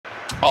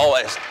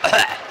Always.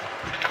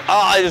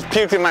 Oh, I just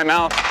puked in my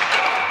mouth.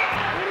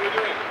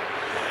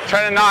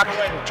 Try to knock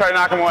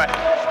him away.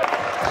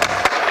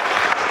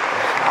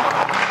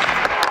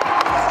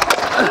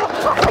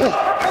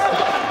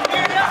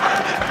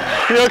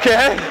 You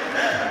okay?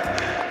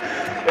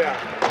 Yeah.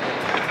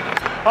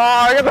 Oh,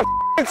 I got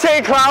the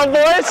St. Cloud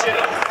boys.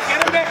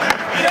 Get him there.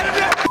 Get him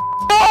there.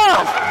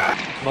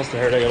 Must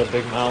have heard I got a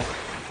big mouth.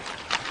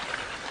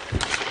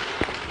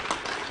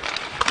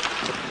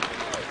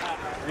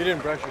 You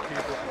didn't brush your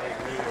teeth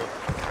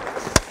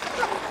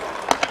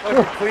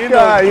like me.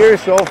 God, you're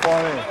so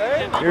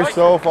funny. You're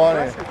so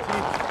funny.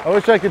 I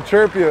wish I could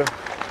chirp you,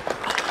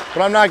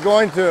 but I'm not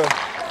going to.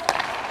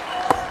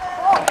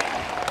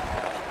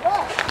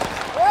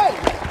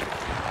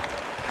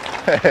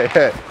 Hey,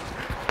 hey,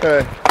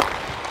 hey.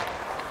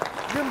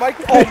 Your mic.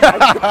 Oh my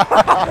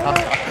God.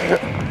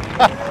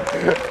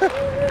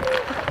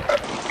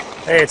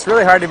 Hey, it's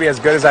really hard to be as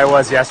good as I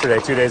was yesterday,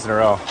 2 days in a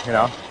row, you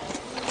know?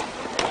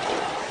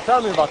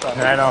 Tell me about that.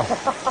 I know.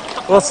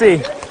 We'll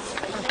see.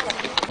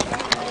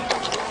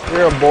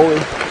 You're a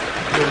bully.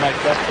 You're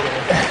mic'd up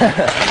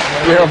today.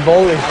 You're a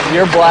bully.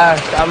 You're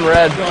black. I'm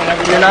red.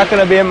 You're not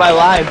going to be in my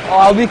line. Oh,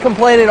 I'll be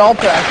complaining all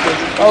practice.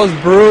 That was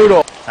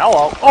brutal.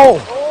 Hello. Oh!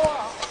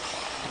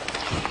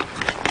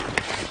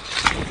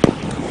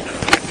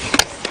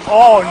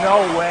 Oh,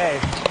 no way.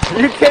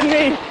 Are you kidding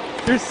me?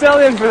 You're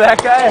selling for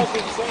that guy.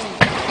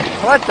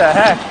 What the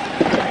heck?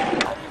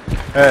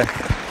 Hey,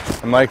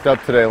 I'm mic'd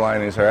up today,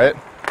 Liney's, all right?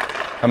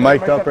 I'm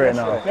mic'd up right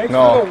now. Thanks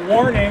No. for the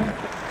warning.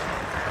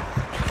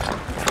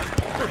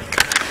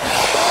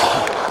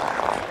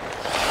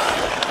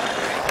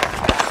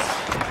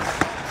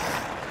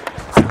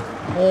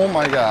 Oh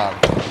my God.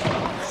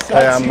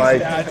 Hey, I'm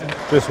Mike.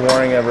 Just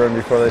warning everyone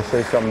before they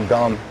say something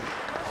dumb.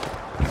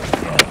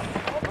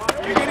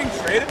 Are you getting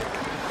traded?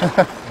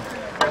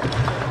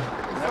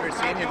 Never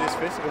seen you this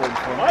physical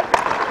before. What?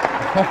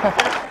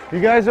 You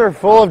guys are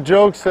full of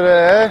jokes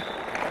today,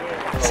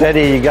 eh?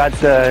 Seti, you got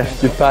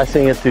you're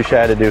passing it to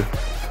Shad to do.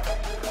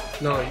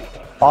 No.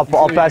 I'll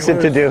pass it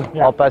to do.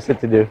 Yeah. I'll pass it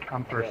to do.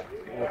 I'm first.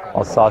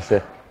 I'll sauce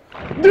it.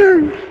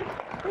 Do!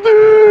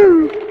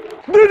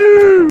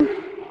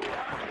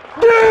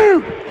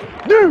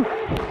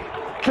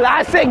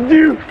 Classic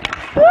do!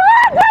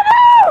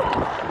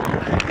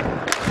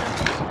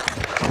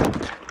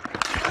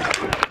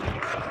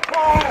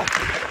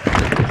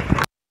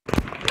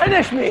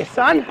 Finish me,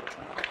 son!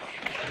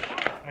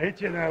 I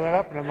hit you and I let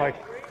up and I'm like,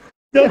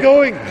 still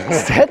going.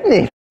 Hit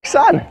me,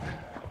 son!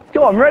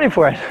 Go, I'm ready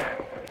for it.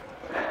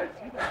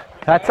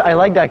 I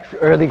like that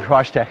early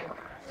cross check.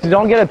 You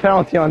don't get a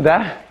penalty on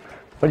that,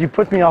 but you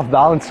put me off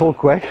balance so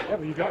quick. Yeah,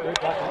 but you got right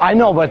back. I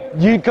know, but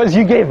because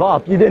you gave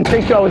up. You didn't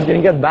think I was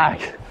going to get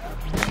back.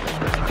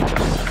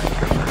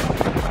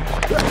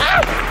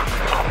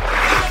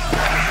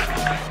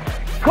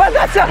 What?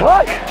 That's a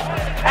hook?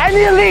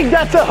 Any league,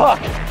 that's a hook.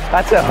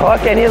 That's a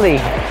hook, any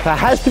league. That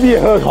has to be a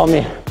hook,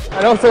 homie.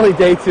 I know it's only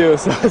day 2,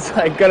 so it's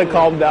like gotta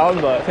calm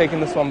down, but taking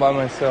this one by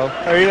myself.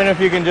 Or even if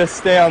you can just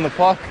stay on the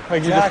puck,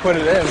 like you just put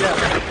it in.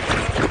 Yeah.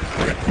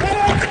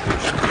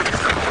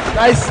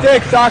 Nice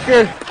stick,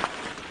 soccer.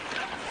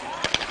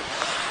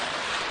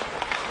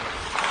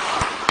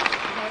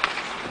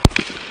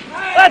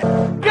 Let's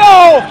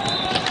go!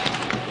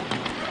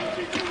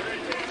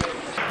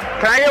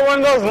 Can I get one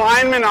of those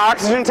lineman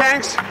oxygen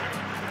tanks?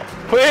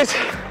 Please?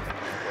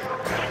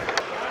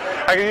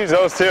 I can use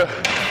those too.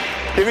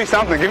 Give me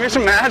something. Give me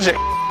some magic.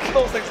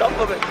 Those things up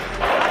with it.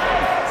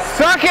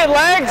 Suck it,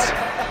 legs!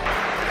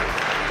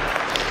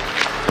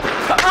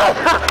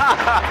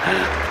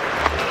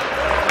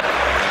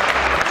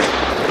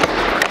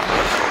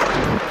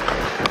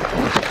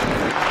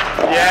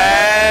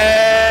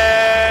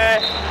 Yeah!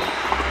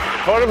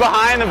 Put it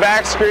behind the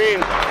back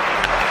screen.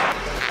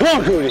 Come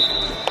on, Cody.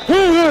 Come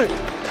on, Cody.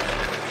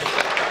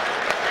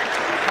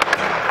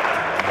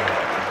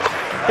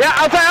 Yeah,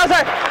 outside,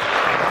 outside.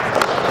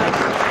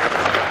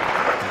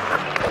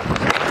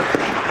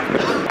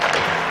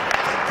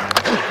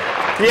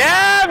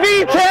 Yeah,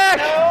 V-Tech!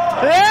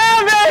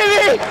 Yeah,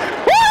 baby!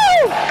 Woo!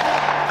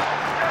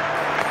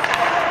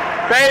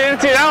 They didn't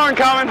see that one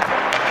coming.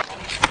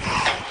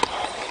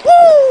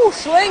 Woo!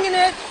 Slinging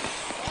it.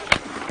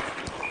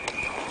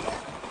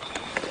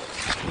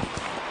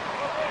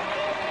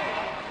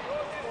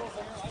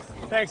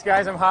 Thanks,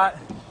 guys. I'm hot.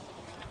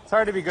 It's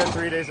hard to be good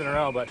 3 days in a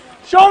row, but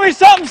show me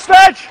something,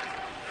 Stretch!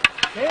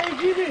 Hey,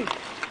 GB!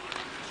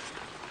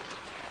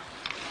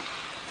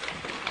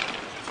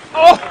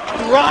 Oh,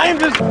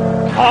 Rhymes is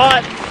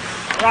hot.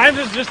 Rhymes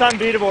is just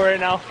unbeatable right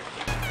now.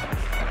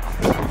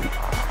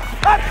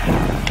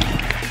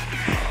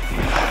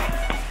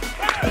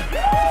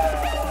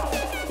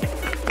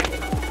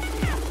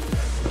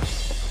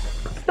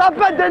 Stop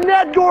at the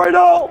net,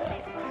 Gordo!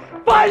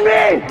 Find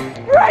me!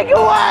 Break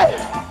away!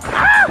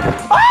 Ah!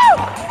 Oh!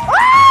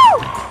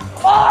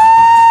 Oh!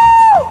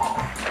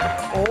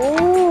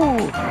 Oh!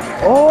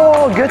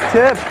 Oh, good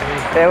tip.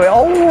 There we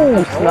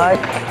oh,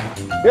 snipe.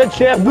 Good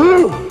chip,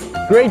 Blue.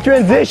 Great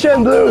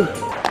transition, Blue.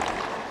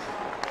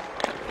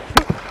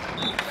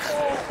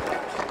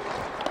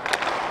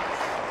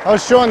 I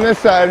was showing this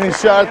side and he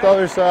shot at the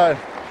other side.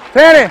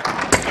 Danny!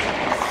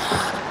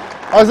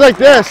 I was like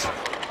this.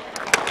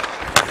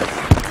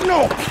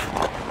 No!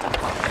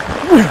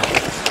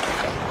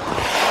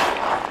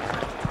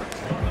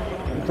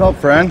 What's up,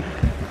 friend?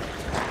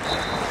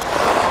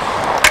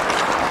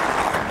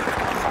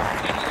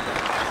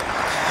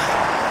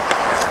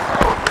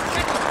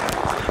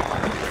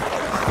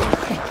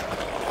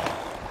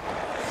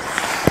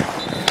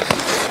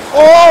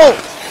 Oh!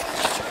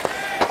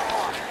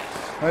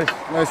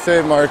 Nice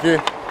save, Marky.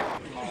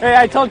 Hey,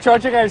 I told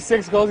Trochik I had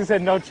 6 goals. He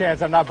said, no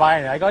chance, I'm not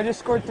buying it. I go, I just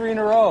scored 3 in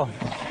a row.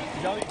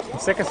 I'm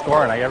sick of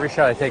scoring. Like, every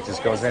shot I take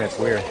just goes in. It's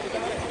weird.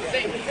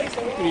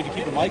 You need to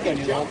keep the mic on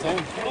you the whole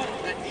time.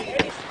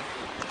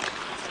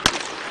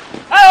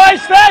 Hey,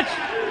 Stretch!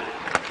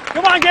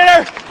 Come on, get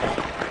her!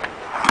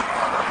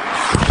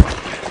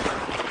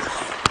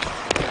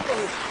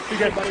 You're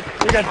good, buddy.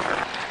 You're good.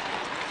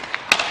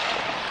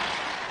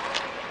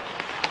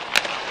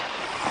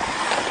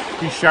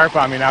 He's sharp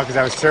on me now because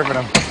I was serving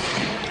him.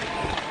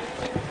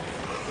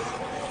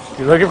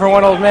 You looking for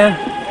one, old man?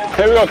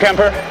 Here we go,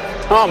 Kemper.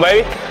 Come on,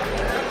 baby.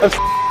 Let's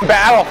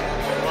battle.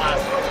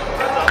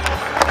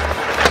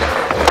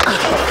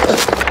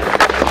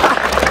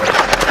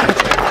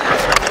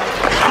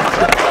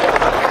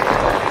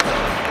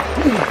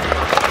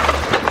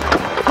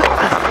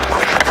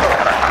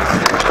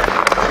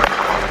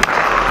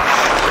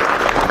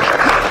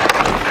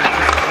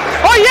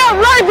 Oh yeah,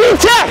 right,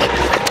 B-Tech!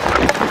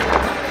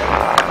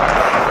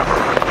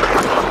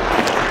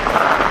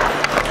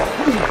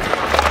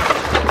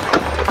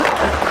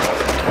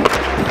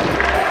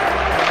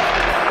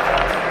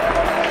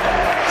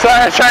 Sorry,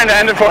 I was trying to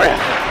end it for you.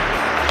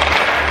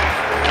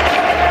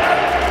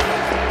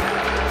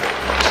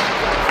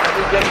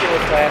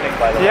 Landing,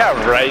 by the way.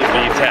 Yeah, right,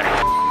 V-Tech.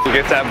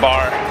 Get that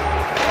bar.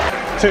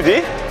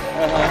 2D?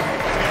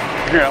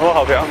 Here, we'll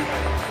help you out.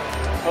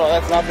 Oh,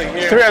 that's nothing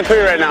here.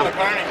 3-on-3 right now.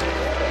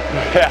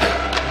 Yeah,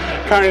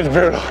 Carney's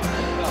brutal.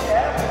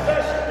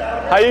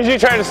 I usually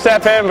try to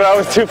step in, but I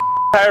was too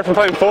tired from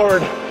playing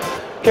forward.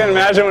 Can't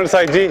imagine what it's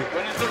like, D.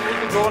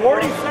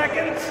 40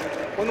 seconds.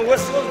 When the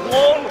whistle is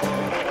blown,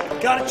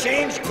 gotta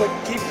change, quick,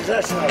 keep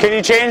possession of it. Can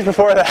you change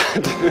before that?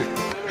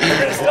 We're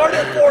gonna start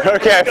at 40.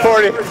 Okay,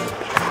 40.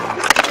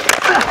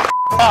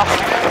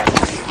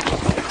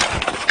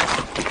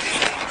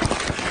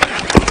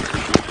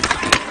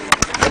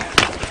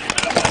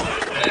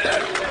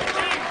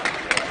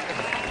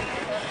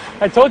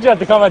 I told you I had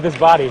to come at this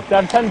body.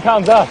 I'm 10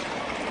 pounds up.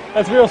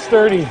 That's real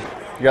sturdy.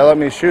 You gotta let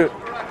me shoot.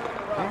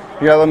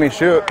 You gotta let me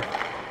shoot.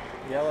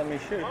 Yeah, let me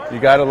shoot. You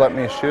gotta let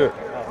me shoot.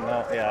 Oh,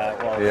 no, yeah,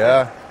 well.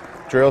 Yeah,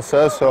 drill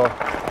says so.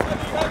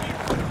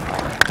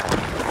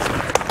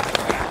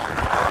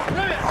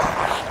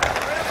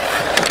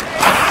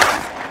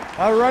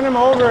 I'll run him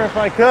over if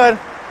I could.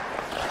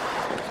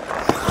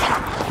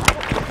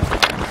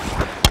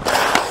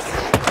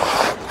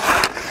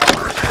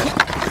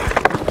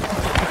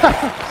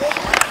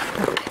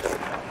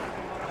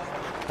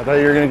 I thought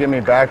you were gonna get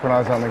me back when I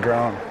was on the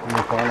ground in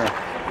the corner.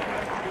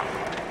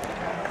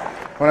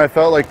 When I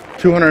felt like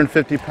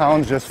 250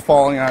 pounds just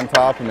falling on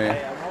top of me. I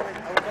was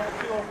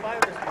on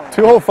 205 this morning.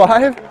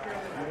 205?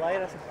 You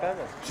light as a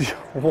feather.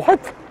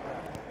 What?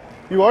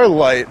 You are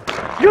light.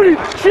 You need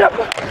chip!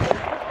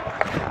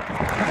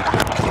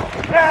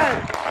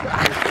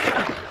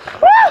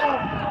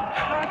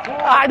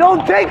 I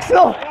don't think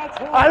so.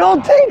 I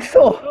don't think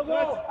so.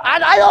 I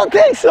don't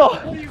think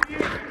so.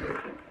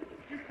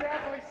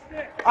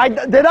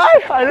 Did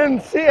I? I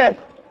didn't see it.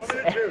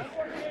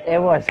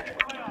 It was.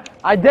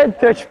 I did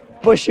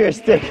push your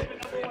stick.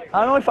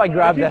 I don't know if I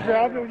grabbed it.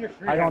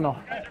 I don't know.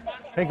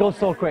 It goes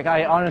so quick.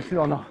 I honestly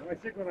don't know.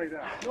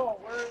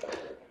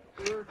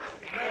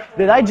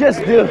 Did I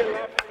just do?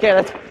 Okay,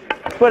 let's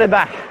put it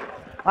back.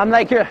 I'm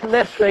like here,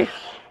 left, right.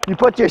 You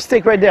put your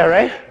stick right there,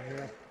 right?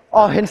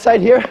 Oh,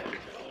 inside here?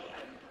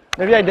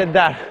 Maybe I did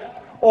that.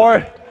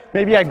 Or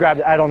maybe I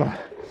grabbed it. I don't know.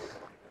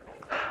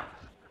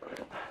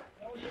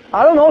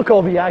 I don't know,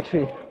 Kobe,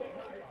 actually.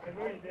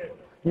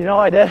 You know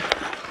I did?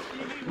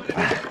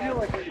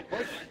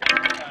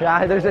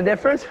 Yeah, there's a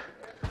difference.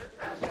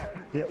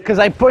 Because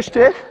I pushed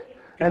it,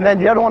 and then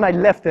the other one I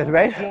lifted,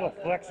 right?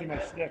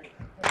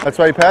 That's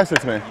why you passed it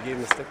to me. You gave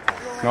me a stick?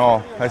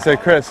 No, I said,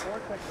 Chris,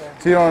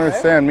 so you don't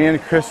understand. Me and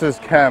Chris's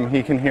chem,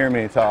 he can hear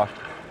me talk.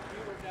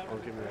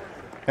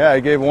 Yeah, I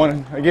gave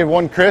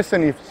one Chris,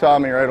 and he saw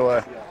me right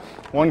away.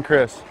 One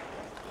Chris.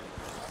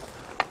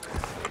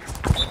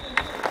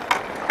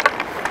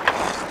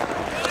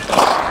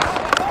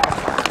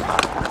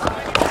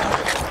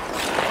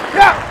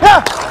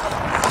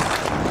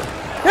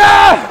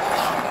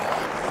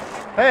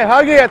 Hey,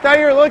 Huggy, I thought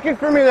you were looking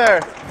for me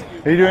there.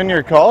 Are you doing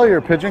your call, your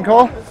pigeon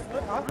call?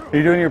 Are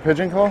you doing your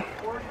pigeon call?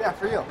 Yeah,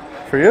 for you.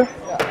 For you?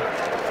 Yeah.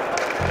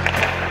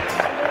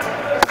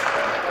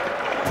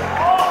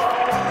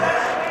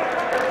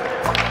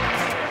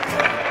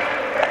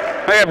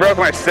 I think I broke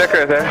my stick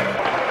right there.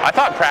 I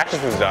thought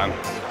practice was done.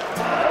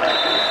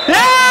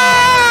 Yeah!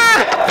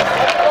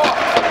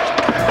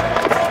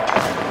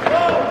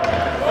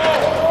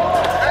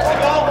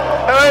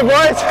 Hey, Okay,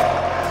 boys.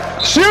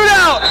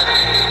 Shootout!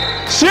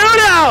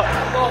 Shootout!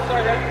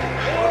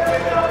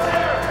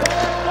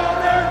 Down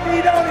there,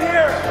 be down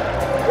here.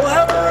 We'll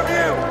have a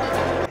review.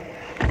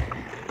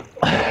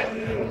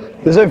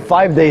 There's like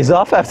 5 days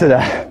off after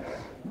that.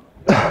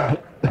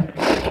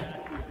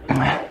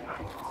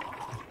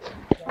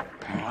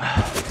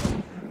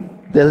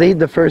 Delete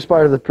the first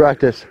part of the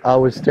practice. I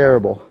was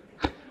terrible.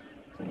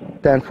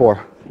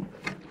 10-4.